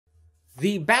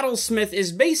The battlesmith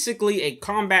is basically a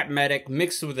combat medic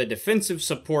mixed with a defensive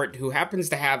support who happens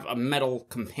to have a metal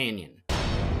companion.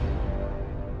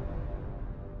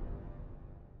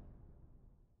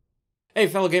 Hey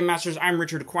fellow Game Masters, I'm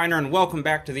Richard Quiner and welcome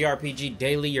back to the RPG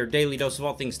Daily, your daily dose of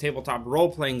all things tabletop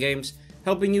role-playing games,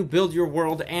 helping you build your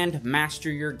world and master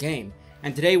your game.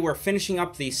 And today we're finishing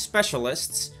up the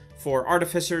specialists for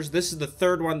Artificers. This is the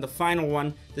third one, the final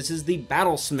one. This is the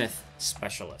Battlesmith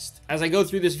Specialist. As I go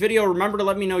through this video, remember to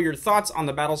let me know your thoughts on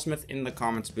the Battlesmith in the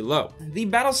comments below. The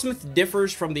Battlesmith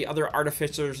differs from the other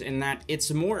Artificers in that it's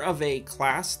more of a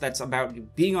class that's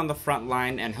about being on the front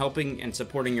line and helping and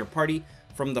supporting your party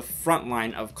from the front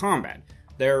line of combat.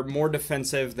 They're more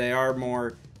defensive, they are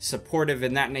more supportive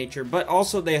in that nature, but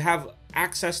also they have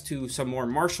access to some more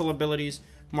martial abilities,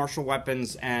 martial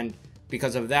weapons, and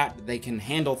because of that, they can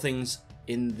handle things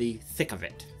in the thick of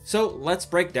it. So let's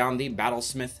break down the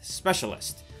Battlesmith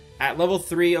Specialist. At level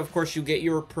 3, of course, you get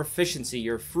your proficiency,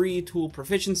 your free tool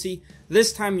proficiency.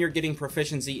 This time you're getting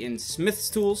proficiency in Smith's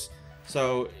tools,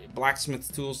 so blacksmith's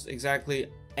tools exactly,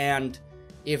 and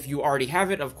if you already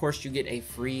have it, of course, you get a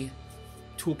free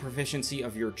tool proficiency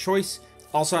of your choice.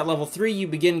 Also at level 3, you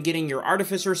begin getting your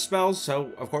Artificer spells,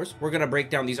 so of course, we're going to break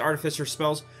down these Artificer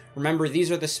spells. Remember, these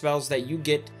are the spells that you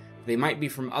get. They might be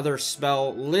from other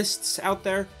spell lists out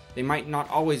there. They might not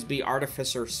always be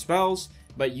Artificer spells,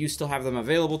 but you still have them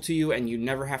available to you, and you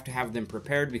never have to have them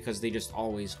prepared because they just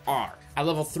always are. At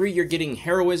level 3, you're getting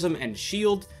Heroism and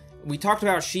Shield. We talked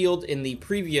about Shield in the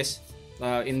previous,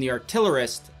 in the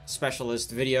Artillerist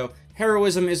Specialist video.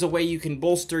 Heroism is a way you can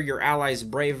bolster your allies'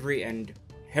 bravery and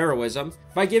heroism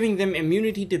by giving them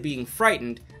immunity to being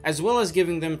frightened, as well as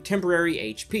giving them temporary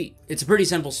HP. It's a pretty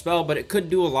simple spell, but it could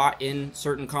do a lot in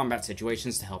certain combat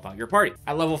situations to help out your party.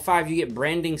 At level 5, you get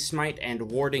Branding Smite and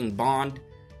Warding Bond.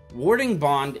 Warding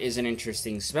Bond is an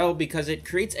interesting spell because it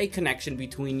creates a connection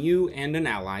between you and an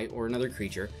ally or another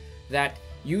creature that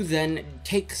you then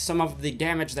take some of the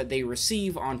damage that they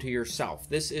receive onto yourself.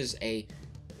 This is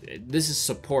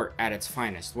support at its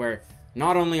finest, where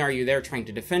not only are you there trying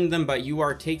to defend them, but you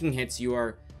are taking hits, you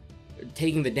are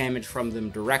taking the damage from them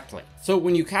directly. So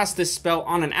when you cast this spell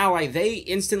on an ally, they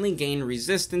instantly gain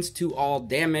resistance to all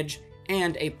damage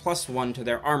and a +1 to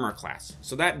their armor class.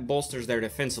 So that bolsters their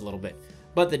defense a little bit.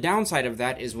 But the downside of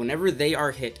that is whenever they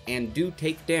are hit and do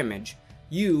take damage,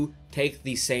 you take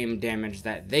the same damage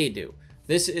that they do.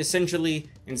 This essentially,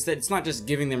 instead, it's not just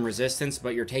giving them resistance,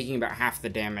 but you're taking about half the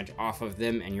damage off of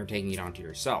them and you're taking it onto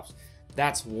yourselves.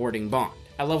 That's Warding Bond.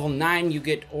 At level 9, you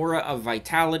get Aura of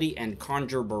Vitality and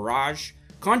Conjure Barrage.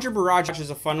 Conjure Barrage is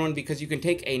a fun one because you can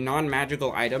take a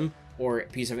non-magical item or a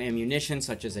piece of ammunition,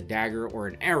 such as a dagger or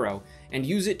an arrow, and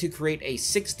use it to create a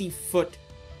 60-foot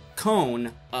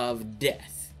cone of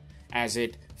death, as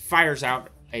it fires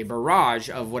out a barrage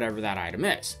of whatever that item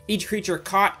is. Each creature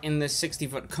caught in this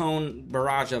 60-foot cone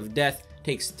barrage of death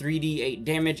takes 3d8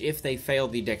 damage if they fail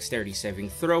the dexterity saving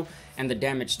throw, and the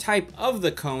damage type of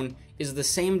the cone is the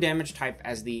same damage type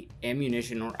as the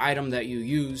ammunition or item that you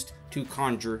used to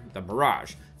conjure the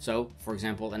barrage. So, for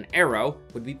example, an arrow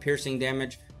would be piercing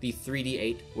damage, the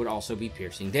 3d8 would also be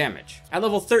piercing damage. At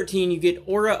level 13, you get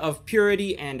Aura of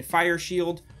Purity and Fire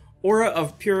Shield. Aura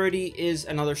of Purity is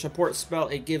another support spell.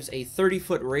 It gives a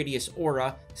 30-foot radius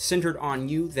aura centered on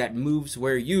you that moves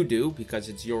where you do, because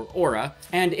it's your aura,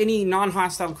 and any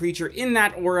non-hostile creature in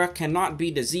that aura cannot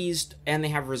be diseased, and they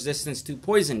have resistance to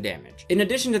poison damage. In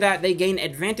addition to that, they gain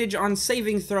advantage on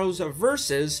saving throws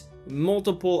versus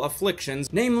multiple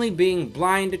afflictions, namely being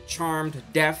blind, charmed,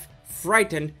 deaf,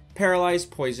 frightened, paralyzed,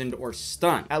 poisoned, or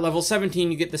stunned. At level 17,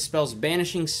 you get the spells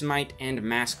Banishing Smite and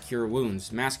Mass Cure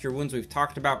Wounds. Mass Cure Wounds we've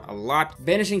talked about a lot.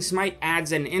 Banishing Smite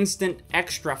adds an instant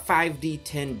extra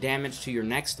 5d10 damage to your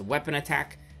next weapon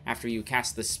attack after you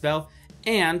cast the spell,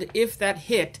 and if that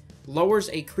hit lowers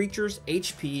a creature's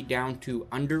HP down to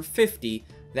under 50,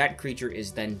 that creature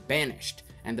is then banished,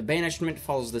 and the banishment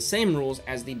follows the same rules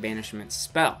as the banishment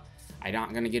spell. I'm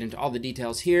not going to get into all the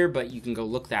details here, but you can go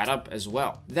look that up as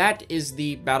well. That is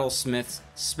the Battlesmith's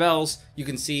spells. You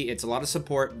can see it's a lot of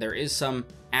support. There is some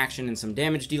action and some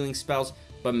damage dealing spells,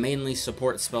 but mainly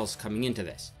support spells coming into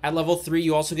this. At level 3,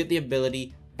 you also get the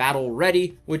ability Battle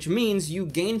Ready, which means you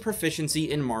gain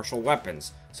proficiency in martial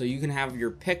weapons. So you can have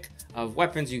your pick of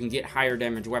weapons. You can get higher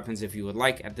damage weapons if you would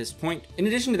like at this point. In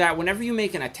addition to that, whenever you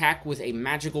make an attack with a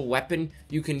magical weapon,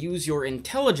 you can use your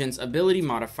intelligence ability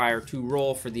modifier to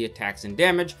roll for the attacks and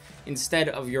damage instead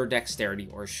of your dexterity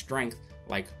or strength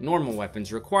like normal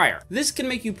weapons require. This can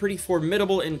make you pretty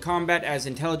formidable in combat, as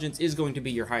intelligence is going to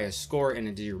be your highest score and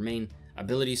it is your main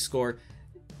ability score.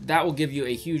 That will give you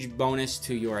a huge bonus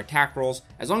to your attack rolls,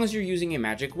 as long as you're using a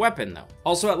magic weapon though.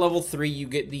 Also at level 3, you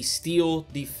get the Steel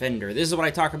Defender. This is what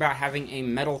I talk about having a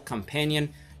metal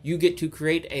companion. You get to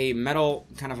create a metal,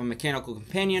 kind of a mechanical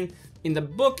companion. In the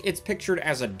book, it's pictured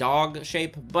as a dog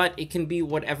shape, but it can be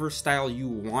whatever style you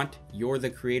want. You're the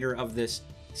creator of this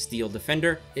Steel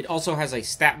Defender. It also has a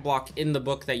stat block in the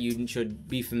book that you should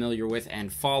be familiar with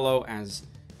and follow, as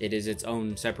it is its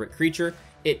own separate creature.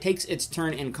 It takes its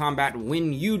turn in combat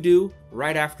when you do.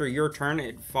 Right after your turn,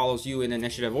 it follows you in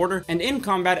initiative order. And in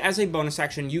combat, as a bonus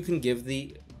action, you can give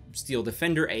the Steel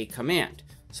Defender a command,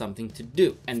 something to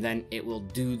do, and then it will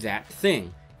do that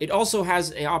thing. It also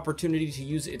has an opportunity to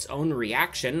use its own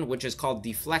reaction, which is called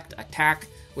Deflect Attack,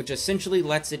 which essentially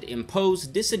lets it impose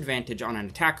disadvantage on an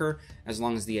attacker as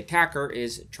long as the attacker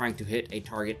is trying to hit a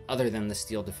target other than the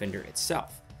Steel Defender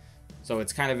itself. So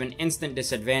it's kind of an instant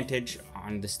disadvantage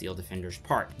on the Steel Defender's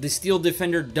part. The Steel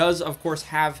Defender does, of course,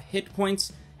 have hit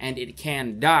points, and it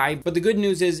can die, but the good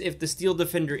news is if the Steel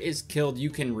Defender is killed, you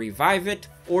can revive it,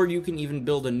 or you can even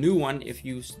build a new one if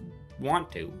you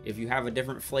want to, if you have a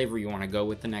different flavor you want to go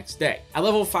with the next day. At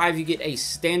level 5, you get a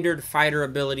standard fighter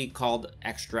ability called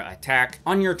Extra Attack.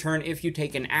 On your turn, if you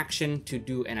take an action to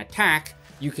do an attack,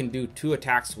 you can do 2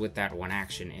 attacks with that one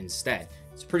action instead.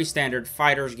 It's pretty standard.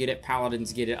 Fighters get it,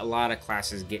 paladins get it, a lot of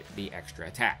classes get the extra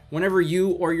attack. Whenever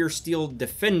you or your Steel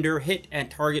Defender hit a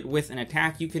target with an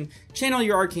attack, you can channel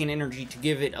your arcane energy to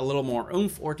give it a little more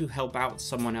oomph or to help out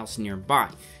someone else nearby.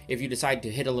 If you decide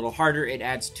to hit a little harder, it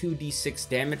adds 2d6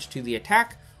 damage to the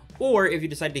attack, or if you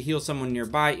decide to heal someone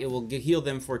nearby, it will heal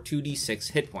them for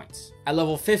 2d6 hit points. At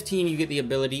level 15, you get the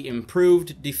ability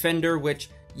Improved Defender, which,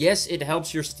 yes, it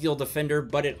helps your Steel Defender,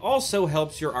 but it also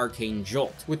helps your Arcane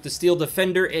Jolt. With the Steel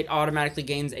Defender, it automatically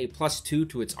gains a +2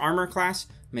 to its armor class,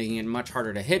 making it much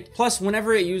harder to hit. Plus,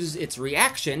 whenever it uses its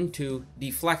reaction to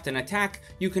deflect an attack,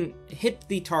 you can hit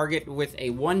the target with a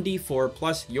 1d4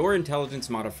 plus your intelligence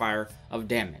modifier of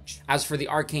damage. As for the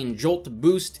Arcane Jolt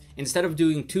boost, instead of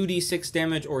doing 2d6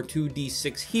 damage or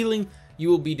 2d6 healing, you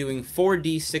will be doing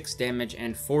 4d6 damage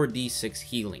and 4d6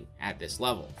 healing at this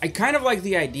level. I kind of like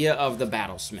the idea of the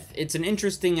Battlesmith. It's an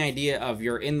interesting idea of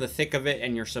you're in the thick of it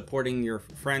and you're supporting your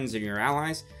friends and your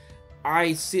allies.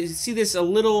 I see this a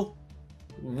little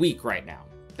weak right now.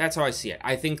 That's how I see it.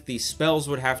 I think the spells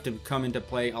would have to come into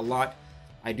play a lot.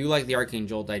 I do like the Arcane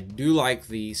Jolt. I do like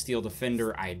the Steel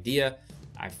Defender idea.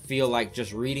 I feel like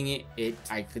just reading it,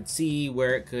 I could see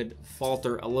where it could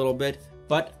falter a little bit,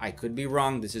 but I could be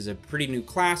wrong. This is a pretty new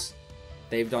class.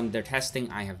 They've done their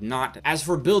testing, I have not. As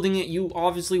for building it, you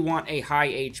obviously want a high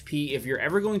HP. If you're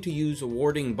ever going to use a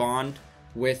Warding Bond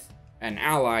with an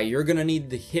ally, you're gonna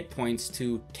need the hit points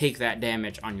to take that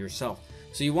damage on yourself.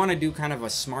 So you want to do kind of a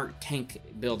smart tank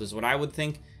build is what I would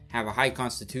think. Have a high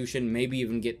constitution, maybe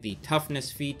even get the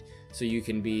toughness feat so you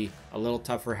can be a little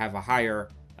tougher, have a higher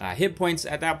hit points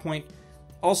at that point.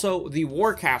 Also, the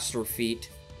Warcaster feat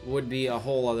would be a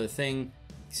whole other thing.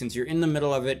 Since you're in the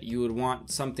middle of it, you would want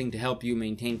something to help you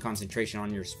maintain concentration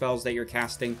on your spells that you're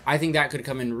casting. I think that could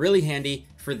come in really handy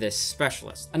for this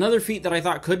specialist. Another feat that I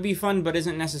thought could be fun but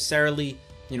isn't necessarily,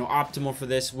 optimal for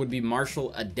this would be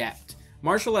Martial Adept.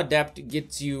 Martial Adept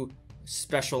gets you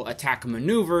special attack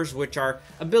maneuvers, which are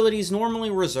abilities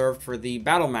normally reserved for the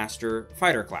Battlemaster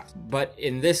fighter class. But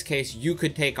in this case, you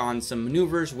could take on some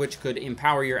maneuvers which could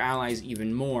empower your allies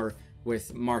even more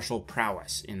with martial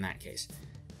prowess in that case.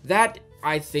 That,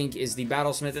 I think, is the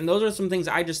Battlesmith, and those are some things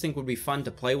I just think would be fun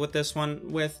to play with this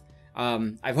one with.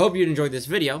 I hope you enjoyed this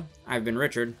video. I've been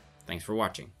Richard. Thanks for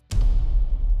watching.